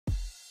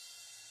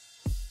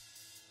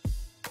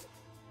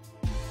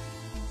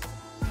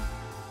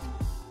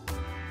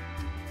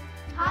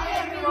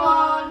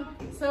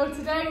So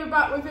today we're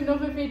back with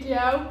another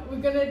video.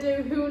 We're going to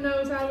do Who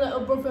Knows Our Little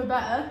Brother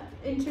Better.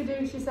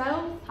 Introduce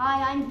yourself.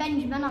 Hi, I'm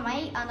Benjamin, I'm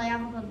 8 and I have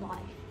a good life.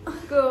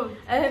 Good.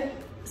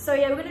 So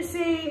yeah, we're going to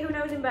see who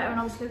knows him better, and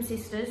obviously we're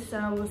sisters,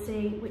 so we'll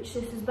see which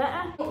sister's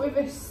better. With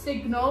a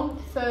signal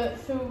for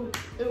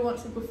who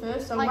wants to go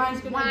first. So Like,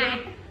 mine's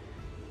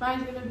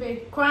gonna be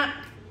quack.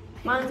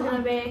 Mine's going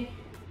to be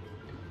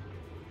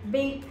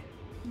beep.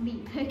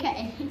 Beep,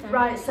 okay.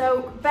 Right,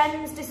 so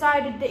Ben's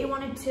decided that he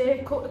wanted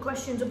to cut the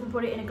questions up and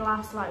put it in a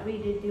glass like we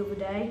did the other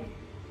day.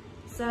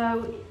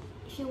 So,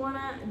 if you want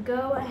to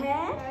go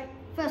ahead. Right.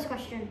 First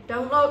question.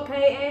 Don't look,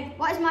 Katie.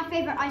 What is my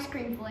favourite ice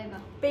cream flavour?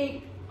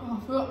 Beep. Oh,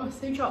 I forgot my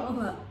secret.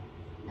 Chocolate.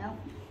 No.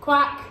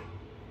 Quack.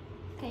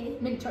 Okay.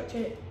 Mint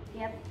chocolate.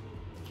 Yep.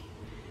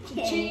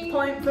 Ching.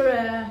 Point for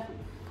her.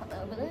 Put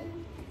that over there.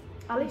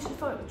 At least I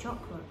thought it was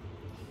chocolate.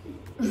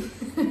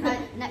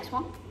 Right, next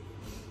one.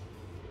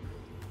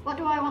 What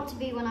do I want to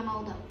be when I'm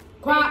older?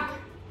 Quack.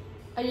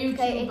 A YouTuber.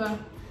 Katie.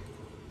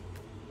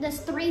 There's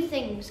 3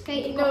 things.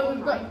 Katie got No, one,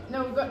 we've right?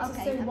 got to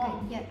Okay, say okay.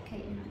 one. Yep,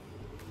 Katie, right.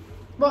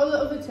 What are the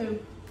other 2?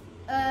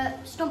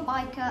 Stunt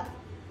biker.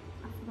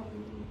 I've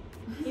forgotten.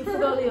 You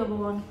forgot the other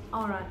one.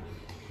 Alright.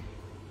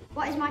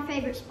 What is my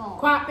favourite sport?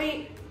 Quack.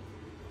 Beep.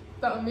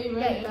 That would be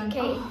right then.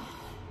 Katie.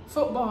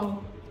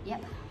 Football.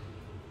 Yep.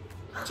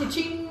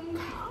 Cha-ching.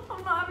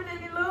 I'm not having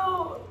any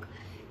luck.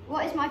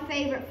 What is my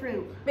favourite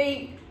fruit?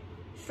 Beep.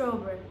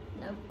 Strawberry.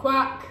 No.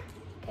 Quack.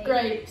 Katie.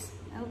 Grapes.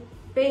 No.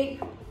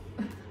 Beep.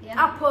 Yeah.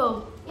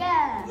 Apple.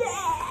 Yeah.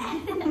 Yeah.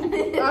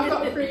 I've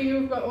got 3,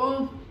 you've got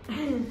 1.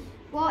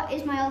 What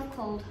is my elf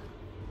called?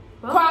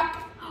 What?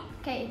 Quack.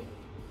 Katie.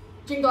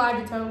 Jingle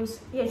Ivy Toes.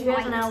 Yeah, she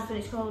has an Right. elf and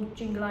it's called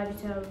Jingle Ivy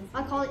Toes.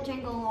 I call it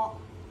Jingle a lot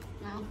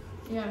now.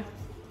 Yeah,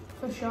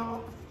 for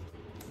sure.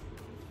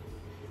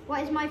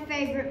 What is my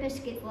favourite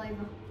biscuit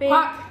flavour? Beep.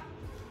 Quack.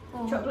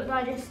 Oh. Chocolate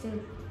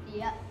digestive.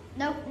 Yeah.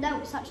 No,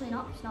 no, it's actually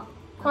not. It's not.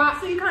 Quack.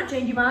 So you can't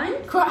change your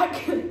mind? Quack.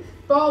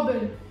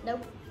 Bourbon.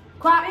 Nope.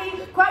 Quack.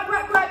 Quack,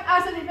 quack, quack. I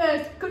said it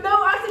first. No,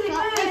 I said it It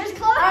first. was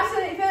close. I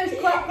said it first.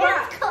 Quack,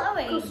 quack. It's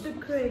Chloe. Custard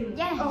cream.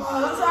 Yes.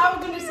 Oh, that's what I was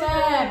going to say.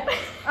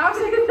 I was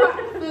going to quack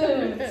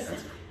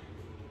first.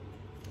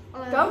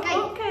 Don't Okay.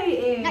 look,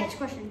 Katie. Next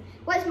question.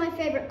 What is my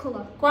favourite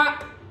colour?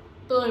 Quack.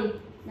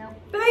 Blue. No.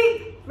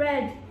 Beep.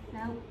 Red.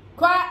 No.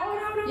 Quack. Oh,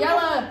 no, no, no.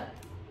 Yellow.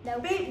 No.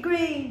 Beep.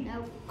 Green.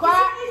 No.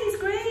 Quack. Yes,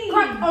 it's green.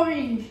 Quack.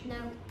 Orange.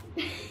 No.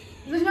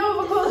 There's no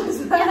other colours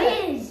there. Yeah,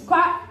 there is.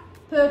 Quack.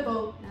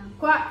 Purple. No.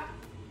 Quack.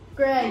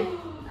 Grey.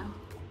 No.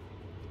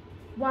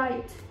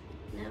 White.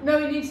 No. No,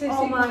 you need to say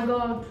Oh my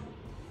god.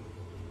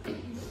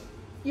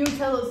 You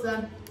tell us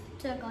then.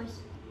 Turquoise.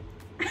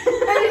 And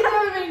you've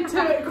never been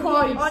to it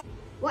quite.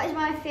 What is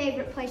my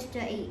favourite place to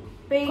eat?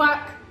 Beep.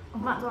 Quack.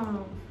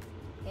 McDonald's.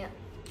 Yeah.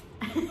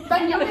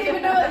 Ben, you don't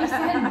even know what you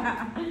said.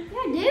 Yeah, I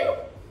do.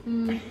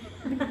 Hmm.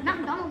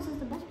 McDonald's is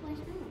the best place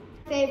to eat.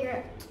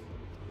 Favourite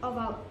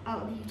out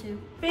of you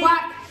 2? Beep.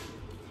 Quack.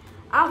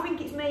 I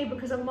think it's me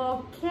because I'm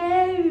more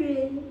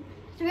caring.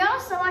 To be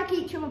honest, I like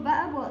each other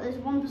better, but there's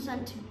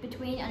 1%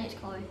 between and it's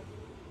Chloe.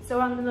 So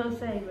I'm the most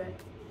favourite.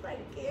 Thank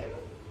you.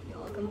 You're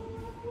welcome.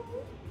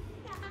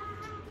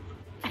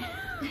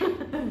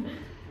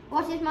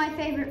 What is my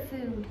favourite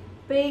food?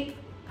 Beep.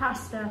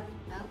 Pasta.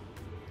 No.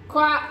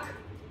 Quack.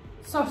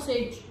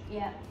 Sausage.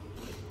 Yeah.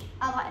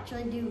 I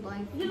actually do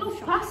like. You love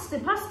shop. pasta.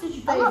 Pasta's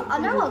your I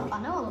favourite. know I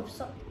love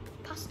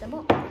pasta,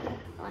 but I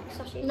like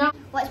sausage. No.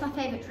 What's my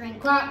favourite drink?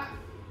 Quack.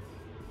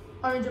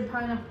 Orange and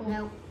pineapple.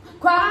 No.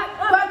 Quack.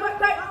 Quack, quack,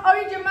 quack.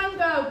 Orange and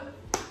mango.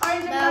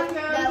 Orange and No.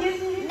 mango.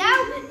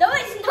 No,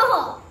 it's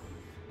not.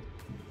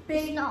 Beep.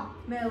 It's not.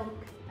 Milk.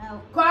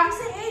 No. Quack.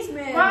 Yes, it is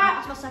milk. Quack.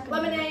 That's my second.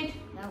 Lemonade.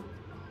 No.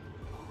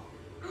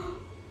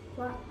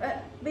 Quack.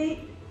 Beep.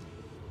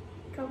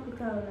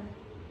 Coca-Cola.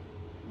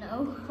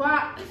 No.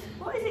 Quack.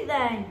 What is it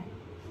then?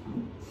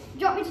 Do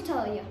you want me to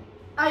tell you?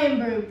 Iron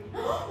brew. No,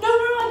 I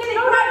get it.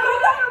 No,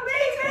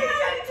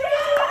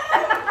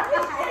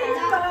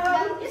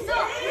 it's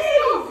not.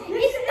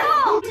 It's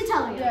not. To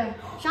tell you. Yeah.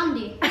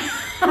 Shandy.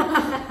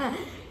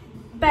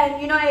 Ben,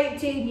 you're not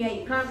 18 yet.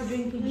 You can't be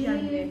drinking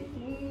shandy.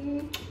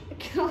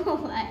 Go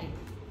away.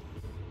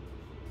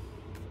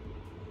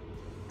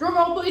 Drum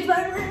roll, please.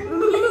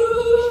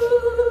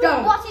 Go.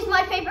 What is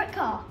my favourite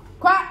car?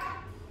 Quack.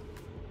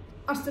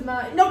 Aston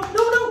Martin. No.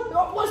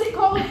 What's it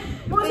called?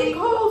 What's it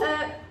called?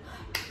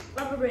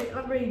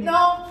 Lamborghini.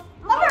 No.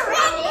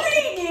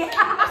 Lamborghini. It's a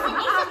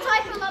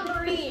type of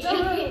Lamborghini.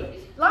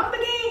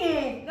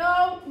 Lamborghini. No.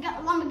 Got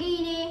a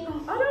Lamborghini.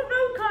 I don't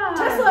know cars.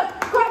 Tesla.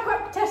 Quack,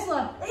 quack.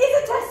 Tesla. It is a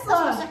That's my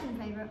Tesla. second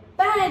favourite.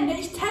 Ben,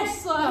 it's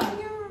Tesla.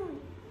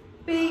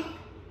 Beep.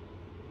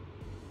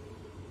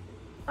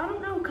 I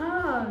don't know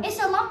cars. It's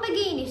a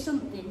Lamborghini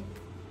something.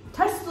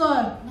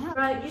 Tesla. No.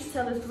 Right, just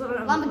tell us because I don't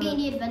know.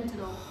 Lamborghini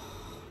Aventador.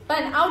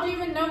 Ben, how do you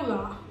even know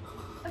that?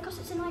 Because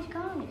it's a nice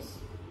car. It's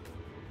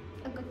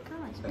a good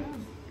car. It's a car.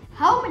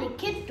 How many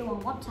kids do I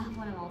want to have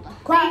when I'm older?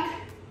 Quack.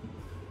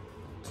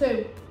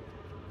 2.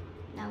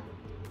 No.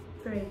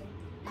 3.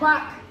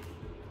 Quack.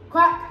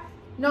 Quack.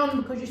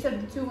 None, because you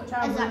said too much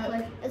out.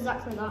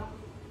 Exactly that.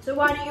 So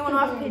why don't you want to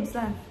have kids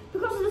then?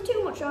 Because of the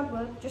too much hard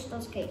work, just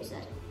as Kate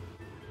said.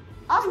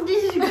 That's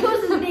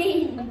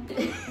disgusting.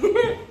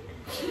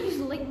 Just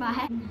lick my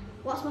head.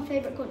 What's my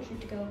favourite country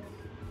to go?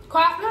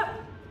 Quack.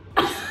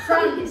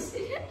 France.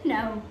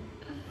 No.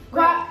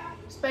 Quack.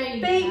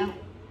 Spain. Beep. No.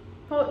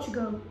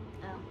 Portugal.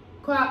 No.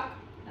 Quack.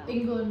 No.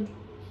 England.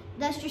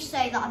 Let's just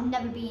say that I've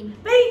never been.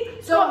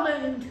 Beep.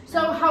 Scotland.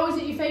 So how is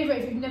it your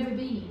favourite if you've never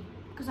been?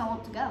 Because I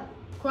want to go.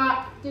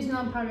 Quack.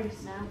 Disneyland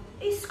Paris. No.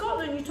 It's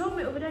Scotland. You told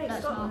me the other day. It's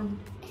That's Scotland.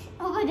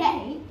 Other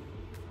day,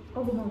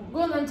 Other one. Go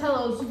on then,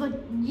 tell us. over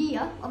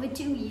year, over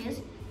 2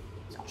 years,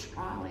 it's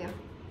Australia.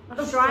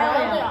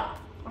 Australia.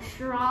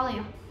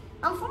 Australia.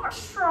 I'm from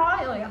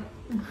Australia.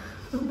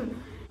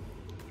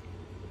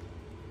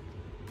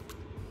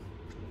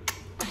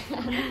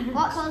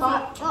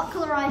 What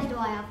colour eyes do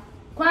I have?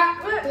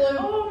 Quack. Blue.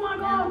 Oh my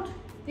god.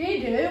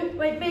 You do.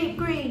 Wait, beep.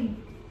 Green.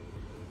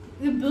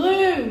 The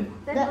blue.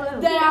 They're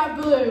blue. They are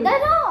blue. They're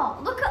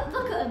not. Look at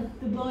them.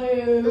 The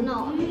blue. They're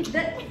not.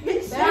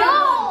 They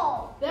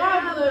No. They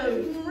are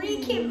blue.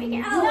 Freaking me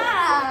out.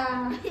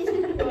 Nah.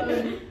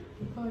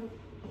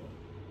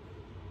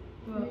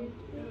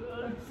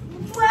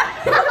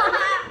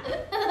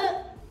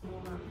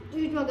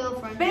 Who's my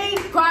girlfriend?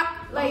 Beep.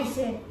 Quack.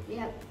 Lacey.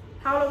 Yep.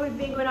 How long have we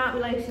been going out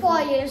with Lacey?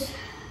 4 years.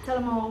 Tell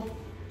them all.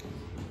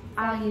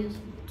 4 years.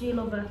 Do you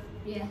love her?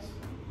 Yes.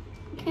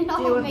 Do you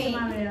want to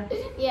marry her?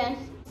 Yes.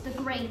 The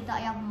grade that I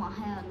have on my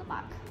hair in the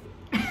back.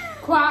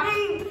 Quack.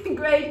 Beep.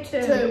 Grade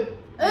 2.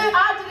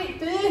 I did it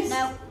first.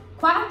 No.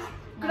 Quack.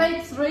 No.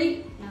 Grade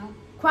 3. No.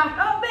 Quack.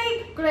 Oh,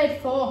 beep. Grade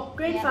 4.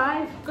 Grade Yeah.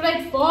 5.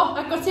 Grade 4.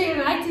 I got it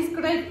right. It's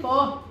grade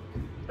 4.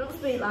 Don't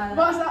speak like that.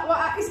 What's that? What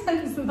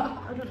accent is that?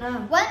 I don't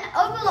know. When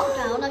over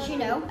lockdown, as you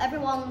know,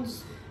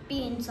 everyone's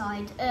been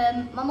inside.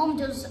 My mum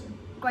does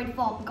grade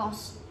 4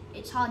 because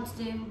it's hard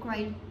to do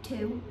grade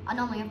 2. I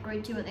normally have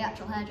grade 2 at the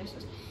actual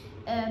hairdressers.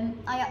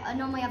 I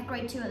normally have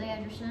grade 2 at the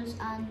hairdressers,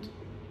 and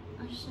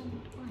I just said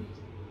twice.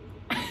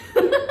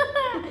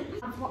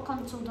 What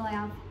console do I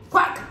have?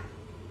 Quack.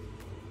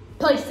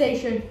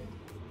 PlayStation.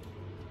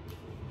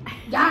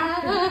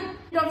 Yeah.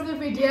 Of the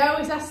video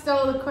is asked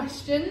all the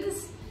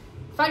questions.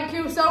 Thank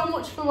you so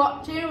much for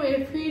watching. We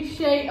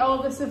appreciate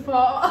all the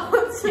support.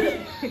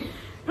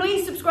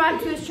 Please subscribe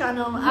to his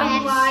channel Yes.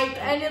 And like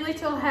any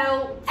little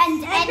help.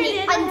 And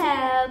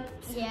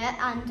helps.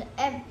 yeah,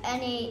 and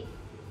any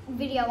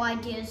video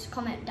ideas,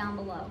 comment down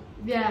below.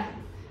 Yeah.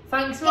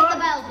 Thanks for Hit the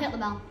bell. Hit the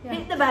bell. Yeah.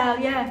 Hit the bell,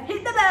 yeah.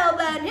 Hit the bell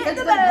then. Hit Hit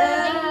the the bell.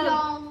 bell. Ding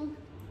dong.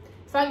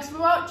 Thanks for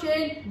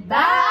watching.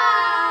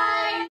 Bye.